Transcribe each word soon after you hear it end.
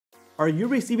Are you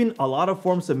receiving a lot of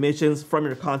form submissions from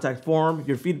your contact form,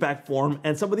 your feedback form,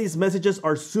 and some of these messages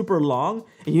are super long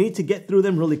and you need to get through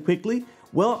them really quickly?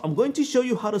 Well, I'm going to show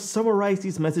you how to summarize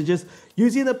these messages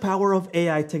using the power of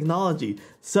AI technology.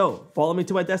 So follow me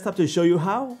to my desktop to show you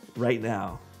how right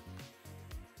now.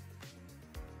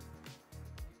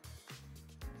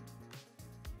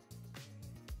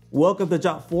 Welcome to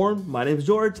Jotform. My name is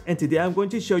George, and today I'm going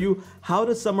to show you how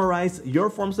to summarize your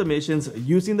form submissions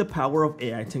using the power of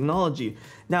AI technology.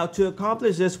 Now, to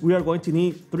accomplish this, we are going to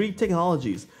need three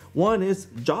technologies. One is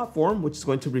Jotform, which is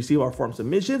going to receive our form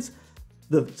submissions.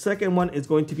 The second one is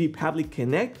going to be Pabbly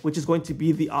Connect, which is going to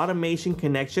be the automation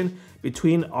connection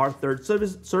between our third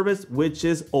service, which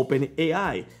is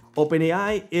OpenAI.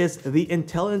 OpenAI is the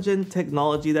intelligent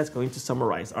technology that's going to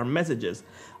summarize our messages.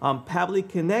 Pabbly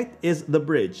Connect is the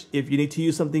bridge. If you need to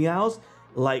use something else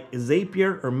like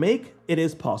Zapier or Make, it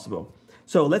is possible.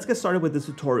 So let's get started with this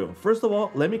tutorial. First of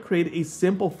all, let me create a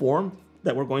simple form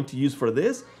that we're going to use for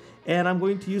this. And I'm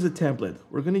going to use a template.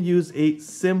 We're going to use a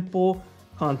simple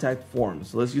contact form.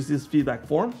 So let's use this feedback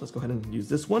form. Let's go ahead and use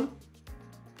this one.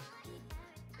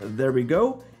 There we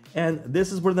go. And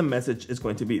this is where the message is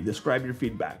going to be. Describe your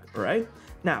feedback, all right?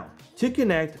 Now, to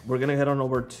connect, we're gonna head on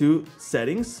over to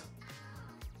Settings,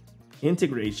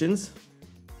 Integrations,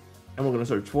 and we're gonna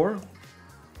search for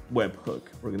Webhook.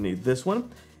 We're gonna need this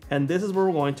one. And this is where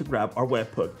we're going to grab our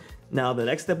webhook. Now, the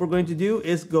next step we're going to do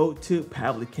is go to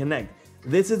Pabbly Connect.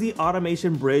 This is the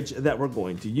automation bridge that we're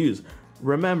going to use.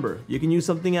 Remember, you can use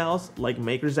something else like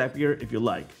Make or Zapier if you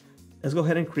like. Let's go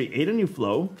ahead and create a new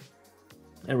flow.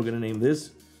 And we're gonna name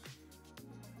this.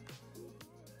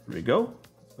 There we go.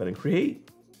 Let's go ahead and create.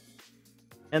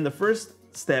 And the first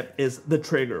step is the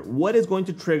trigger. What is going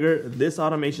to trigger this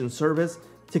automation service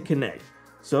to connect?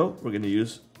 So we're going to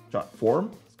use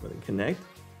Jotform. Let's go ahead and connect.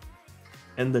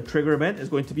 And the trigger event is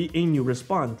going to be a new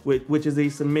response, which is a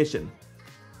submission.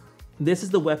 This is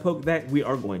the webhook that we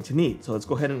are going to need. So let's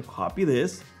go ahead and copy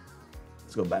this.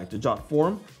 Let's go back to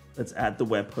Jotform. Let's add the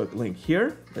webhook link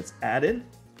here. Let's add it.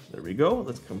 There we go.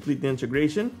 Let's complete the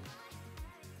integration.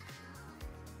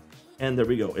 And there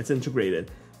we go, it's integrated.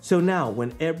 So now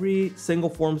when every single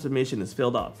form submission is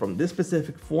filled out from this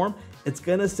specific form, it's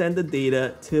gonna send the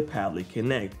data to Pabbly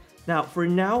Connect. Now, for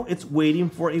now, it's waiting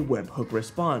for a webhook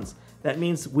response. That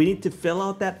means we need to fill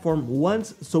out that form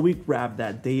once so we grab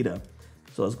that data.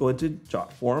 So let's go into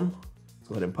Jotform, let's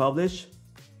go ahead and publish,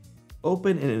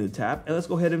 open in a new tab, and let's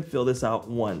go ahead and fill this out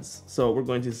once. So we're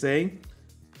going to say,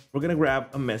 we're gonna grab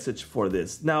a message for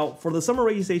this. Now, for the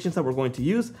summarizations that we're going to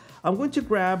use, I'm going to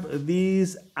grab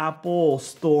these Apple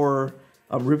Store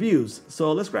reviews.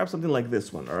 So let's grab something like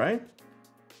this one, all right?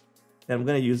 And I'm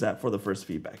gonna use that for the first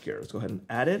feedback here. Let's go ahead and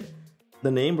add it. The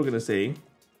name, we're gonna say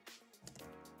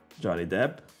Johnny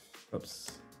Depp,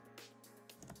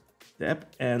 Depp,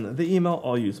 and the email,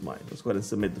 I'll use mine. Let's go ahead and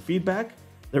submit the feedback.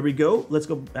 There we go. Let's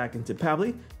go back into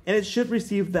Pabbly, and it should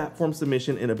receive that form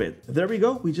submission in a bit. There we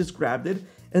go. We just grabbed it.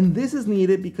 And this is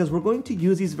needed because we're going to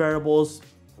use these variables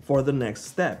for the next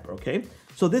step, okay?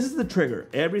 So this is the trigger.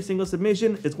 Every single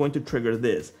submission is going to trigger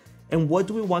this. And what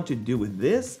do we want to do with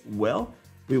this? Well,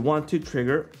 we want to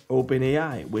trigger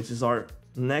OpenAI, which is our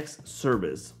next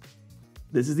service.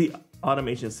 This is the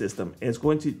automation system, and it's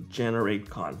going to generate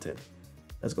content.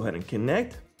 Let's go ahead and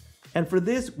connect. And for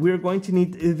this, we're going to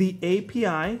need the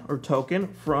API or token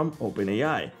from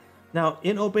OpenAI. Now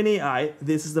in OpenAI,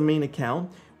 this is the main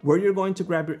account. Where you're going to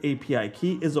grab your API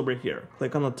key is over here.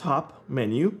 Click on the top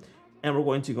menu, and we're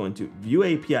going to go into View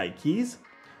API Keys,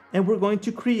 and we're going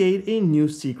to create a new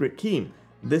secret key.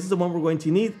 This is the one we're going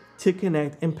to need to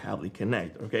connect in Pabbly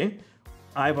Connect, okay?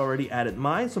 I've already added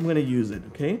mine, so I'm gonna use it,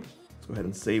 okay? Let's go ahead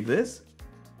and save this.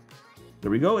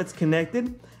 There we go, it's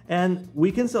connected, and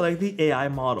we can select the AI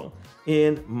model.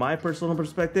 In my personal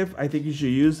perspective, I think you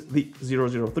should use the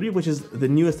 003, which is the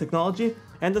newest technology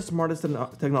and the smartest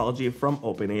technology from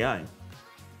OpenAI,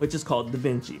 which is called Da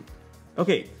Vinci.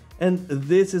 Okay, and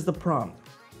this is the prompt.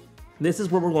 This is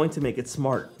where we're going to make it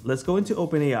smart. Let's go into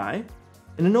OpenAI,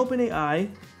 and in OpenAI,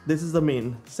 this is the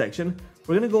main section.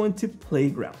 We're gonna go into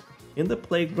Playground. In the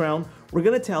Playground, we're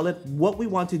gonna tell it what we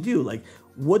want to do, like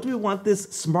what do we want this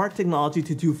smart technology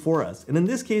to do for us? And in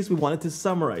this case, we want it to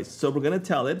summarize. So we're gonna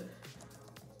tell it,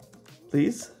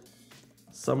 please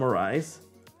summarize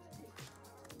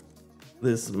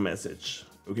this message,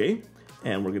 okay?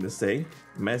 And we're gonna say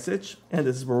message, and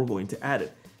this is where we're going to add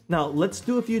it. Now let's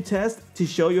do a few tests to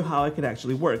show you how it can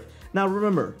actually work. Now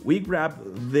remember, we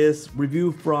grabbed this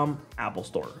review from Apple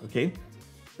Store, okay?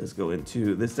 Let's go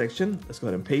into this section, let's go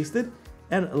ahead and paste it,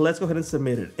 and let's go ahead and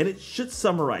submit it, and it should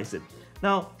summarize it.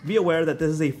 Now, be aware that this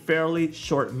is a fairly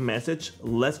short message.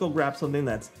 Let's go grab something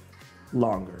that's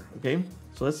longer. Okay,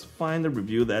 so let's find the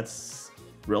review that's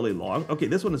really long. Okay,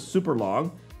 this one is super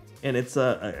long, and it's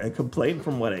a complaint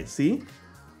from what I see.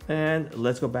 And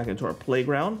let's go back into our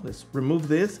playground. Let's remove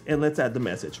this and let's add the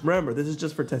message. Remember, this is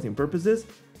just for testing purposes.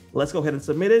 Let's go ahead and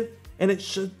submit it, and it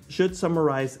should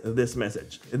summarize this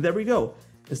message. And there we go.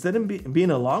 Instead of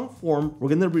being a long form, we're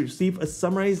gonna receive a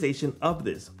summarization of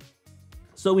this.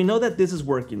 So we know that this is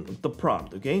working with the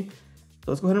prompt, okay?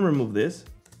 So let's go ahead and remove this.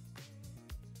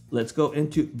 Let's go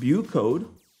into view code.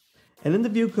 And in the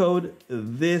view code,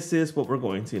 this is what we're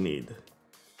going to need.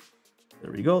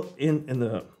 There we go, in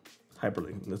the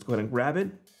hyperlink. Let's go ahead and grab it.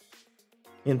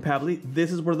 In Pabbly,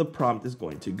 this is where the prompt is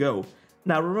going to go.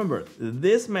 Now remember,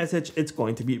 this message, it's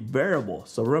going to be variable.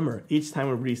 So remember, each time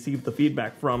we receive the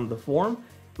feedback from the form,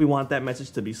 we want that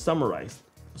message to be summarized.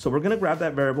 So we're gonna grab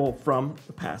that variable from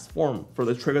the past form for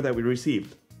the trigger that we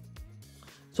received.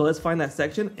 So let's find that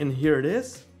section, and here it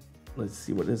is. Let's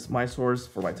see what is my source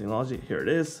for my technology. Here it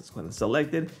is. Let's go ahead and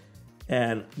select it.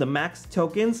 And the max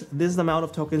tokens, this is the amount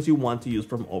of tokens you want to use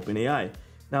from OpenAI.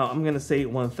 Now I'm gonna say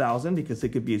 1,000 because it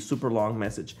could be a super long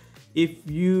message. If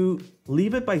you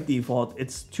leave it by default,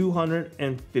 it's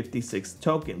 256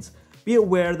 tokens. Be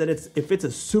aware that if it's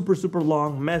a super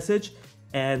long message,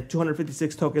 and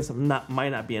 256 tokens might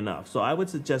not be enough. So I would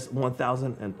suggest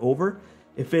 1,000 and over.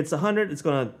 If it's 100, it's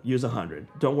gonna use 100.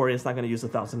 Don't worry, it's not gonna use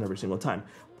 1,000 every single time.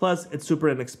 Plus, it's super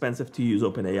inexpensive to use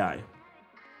OpenAI.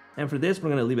 And for this, we're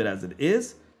gonna leave it as it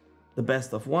is, the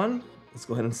best of one. Let's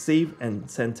go ahead and save and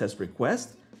send test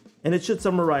request. And it should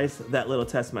summarize that little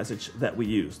test message that we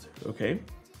used, okay?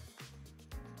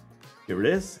 Here it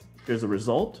is, here's the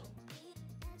result.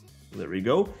 There we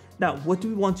go. Now, what do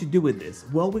we want to do with this?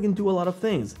 Well, we can do a lot of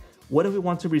things. What if we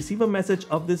want to receive a message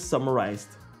of this summarized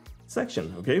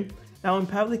section, okay? Now in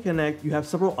Pabbly Connect, you have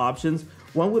several options.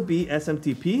 One would be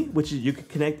SMTP, which is you can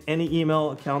connect any email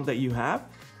account that you have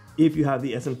if you have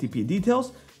the SMTP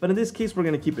details. But in this case, we're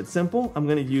gonna keep it simple. I'm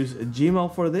gonna use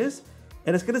Gmail for this,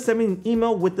 and it's gonna send me an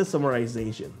email with the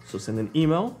summarization. So send an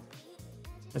email.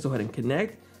 Let's go ahead and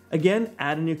connect. Again,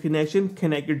 add a new connection,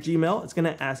 connect your Gmail. It's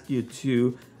gonna ask you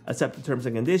to accept the terms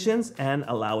and conditions and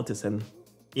allow it to send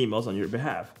emails on your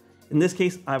behalf. In this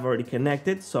case, I've already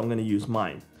connected, so I'm gonna use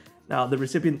mine. Now the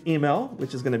recipient email,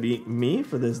 which is gonna be me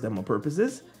for this demo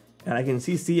purposes, and I can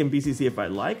CC and BCC if I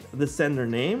like. The sender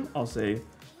name, I'll say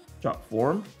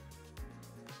Jotform.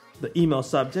 The email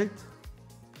subject,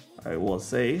 I will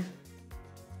say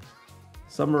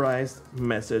summarized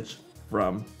message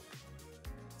from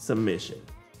submission.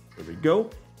 There we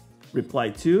go. Reply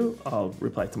to, I'll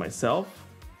reply to myself.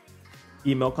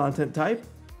 Email content type,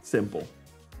 simple.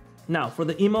 Now for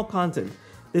the email content,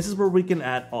 this is where we can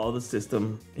add all the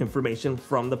system information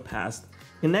from the past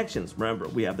connections. Remember,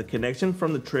 we have the connection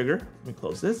from the trigger, let me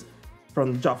close this,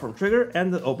 from the Jotform trigger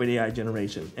and the OpenAI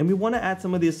generation. And we wanna add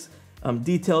some of these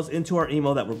details into our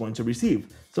email that we're going to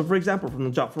receive. So for example, from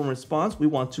the Jotform response, we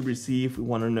want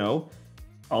to know,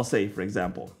 I'll say, for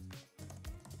example,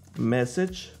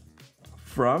 message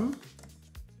from,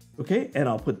 okay, and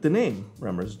I'll put the name.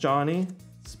 Remember, it's Johnny,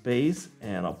 space,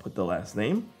 and I'll put the last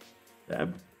name,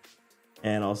 Deb,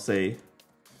 and I'll say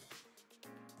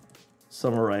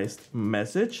summarized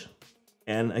message.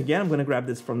 And again, I'm gonna grab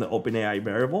this from the OpenAI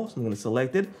variable, so I'm gonna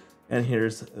select it, and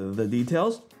here's the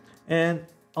details. And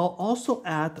I'll also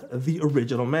add the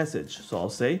original message. So I'll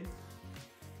say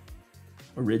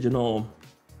original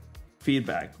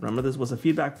feedback. Remember, this was a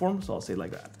feedback form, so I'll say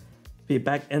like that.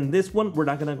 Feedback, and this one, we're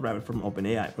not gonna grab it from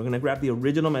OpenAI. We're gonna grab the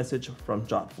original message from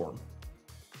Jotform.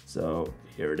 So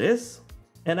here it is.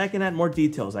 And I can add more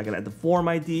details. I can add the form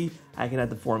ID, I can add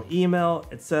the form email,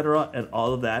 etc., and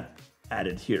all of that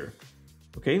added here.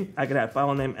 Okay, I can add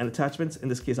file name and attachments. In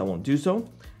this case, I won't do so.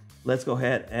 Let's go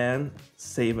ahead and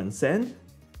save and send.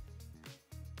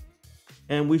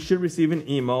 And we should receive an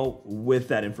email with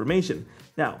that information.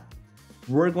 Now,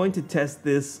 we're going to test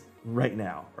this right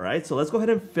now, all right? So let's go ahead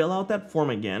and fill out that form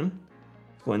again.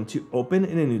 Going to open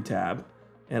in a new tab,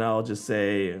 and I'll just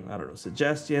say, I don't know,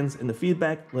 suggestions. In the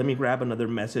feedback, let me grab another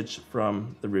message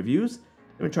from the reviews.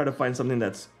 Let me try to find something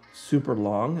that's super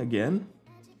long again.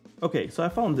 Okay, so I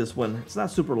found this one. It's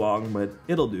not super long, but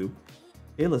it'll do.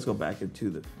 Okay, let's go back into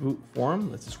the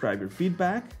form. Let's describe your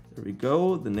feedback. There we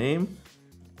go, the name.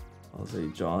 I'll say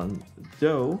John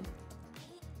Doe.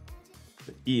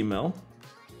 The email.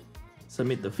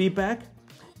 Submit the feedback,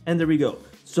 and there we go.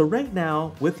 So right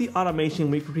now, with the automation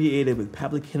we created with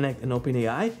Pabbly Connect and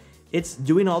OpenAI, it's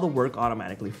doing all the work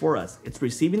automatically for us. It's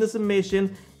receiving the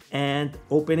submission, and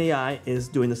OpenAI is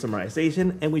doing the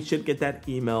summarization, and we should get that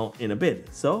email in a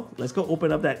bit. So let's go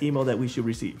open up that email that we should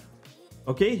receive.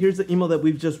 Okay, here's the email that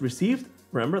we've just received.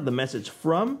 remember the message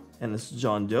from, and it's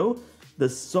John Doe, the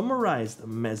summarized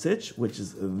message, which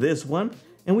is this one,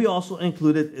 and we also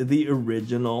included the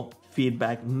original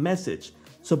feedback message.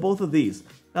 So both of these.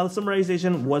 Now the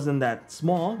summarization wasn't that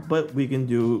small, but we can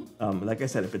do, like I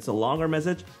said, if it's a longer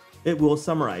message, it will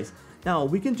summarize. Now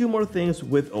we can do more things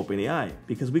with OpenAI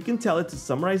because we can tell it to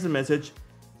summarize the message.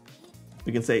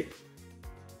 We can say,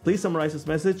 please summarize this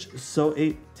message so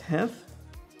a 10th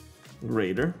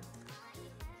grader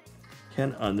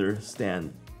can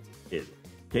understand it.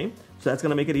 Okay, so that's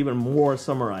gonna make it even more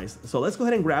summarized. So let's go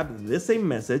ahead and grab this same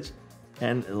message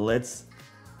and let's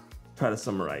try to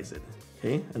summarize it.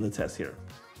 Okay, and the test here.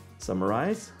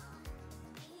 Summarize.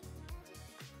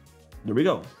 There we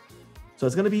go. So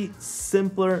it's gonna be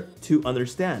simpler to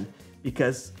understand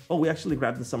because, oh, we actually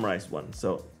grabbed the summarized one.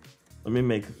 So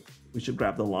we should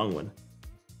grab the long one.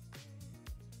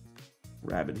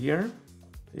 Grab it here,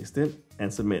 paste it,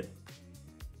 and submit.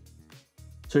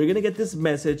 So you're gonna get this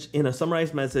message in a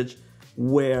summarized message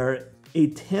where a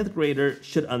 10th grader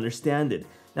should understand it.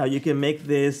 Now you can make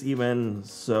this even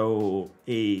so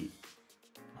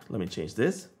let me change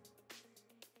this.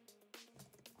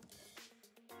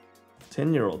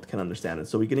 10-year-old can understand it.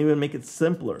 So we can even make it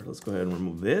simpler. Let's go ahead and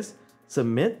remove this,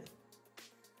 submit.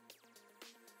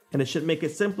 And it should make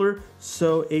it simpler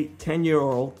so a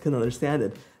 10-year-old can understand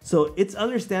it. So it's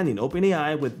understanding.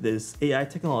 OpenAI with this AI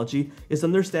technology is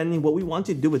understanding what we want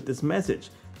to do with this message.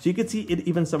 So you can see it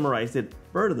even summarized it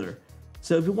further.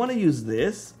 So if we want to use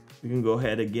this, we can go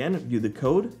ahead again, view the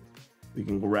code. We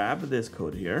can grab this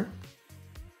code here.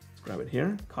 Let's grab it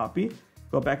here, copy,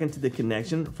 go back into the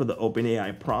connection for the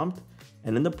OpenAI prompt.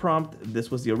 And in the prompt,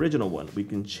 this was the original one. We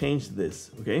can change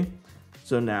this, okay?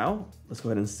 So now let's go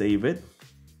ahead and save it.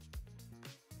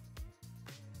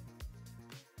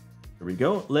 There we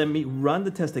go. Let me run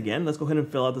the test again. Let's go ahead and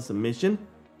fill out the submission.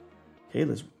 Okay,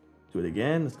 let's do it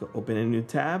again. Let's go open a new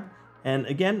tab. And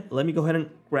again, let me go ahead and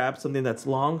grab something that's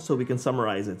long so we can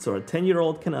summarize it so a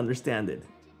 10-year-old can understand it.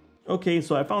 Okay,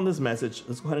 so I found this message.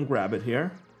 Let's go ahead and grab it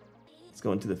here. Let's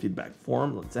go into the feedback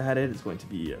form. Let's add it. It's going to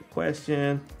be a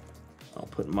question. I'll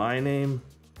put my name,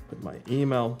 put my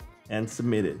email, and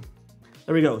submit it.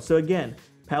 There we go. So again,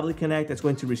 Pabbly Connect is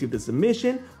going to receive the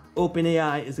submission.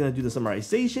 OpenAI is going to do the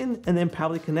summarization, and then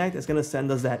Pabbly Connect is going to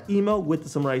send us that email with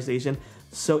the summarization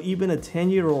so even a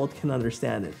 10-year-old can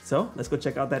understand it. So let's go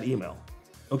check out that email.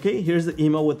 Okay, here's the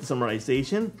email with the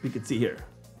summarization. We can see here.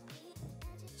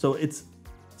 So it's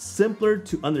simpler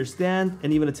to understand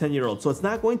and even a 10-year-old. So it's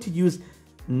not going to use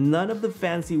none of the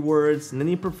fancy words,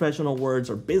 any professional words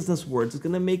or business words. It's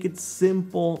going to make it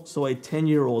simple so a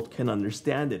 10-year-old can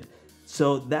understand it.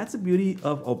 So that's the beauty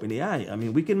of OpenAI. I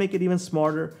mean, we can make it even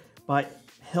smarter by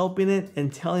helping it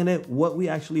and telling it what we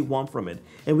actually want from it.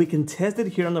 And we can test it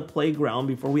here on the playground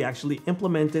before we actually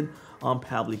implement it on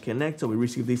Pabbly Connect so we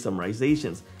receive these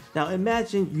summarizations. Now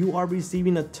imagine you are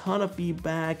receiving a ton of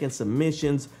feedback and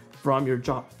submissions from your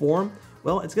Jotform.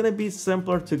 Well, it's gonna be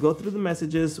simpler to go through the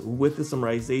messages with the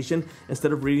summarization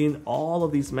instead of reading all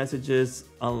of these messages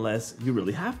unless you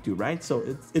really have to, right?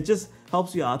 So it just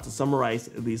helps you out to summarize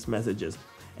these messages.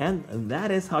 And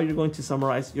that is how you're going to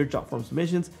summarize your Jotform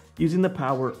submissions using the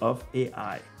power of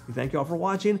AI. We thank you all for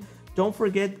watching. Don't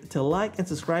forget to like and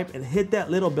subscribe and hit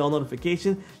that little bell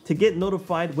notification to get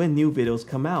notified when new videos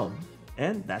come out.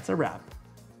 And that's a wrap.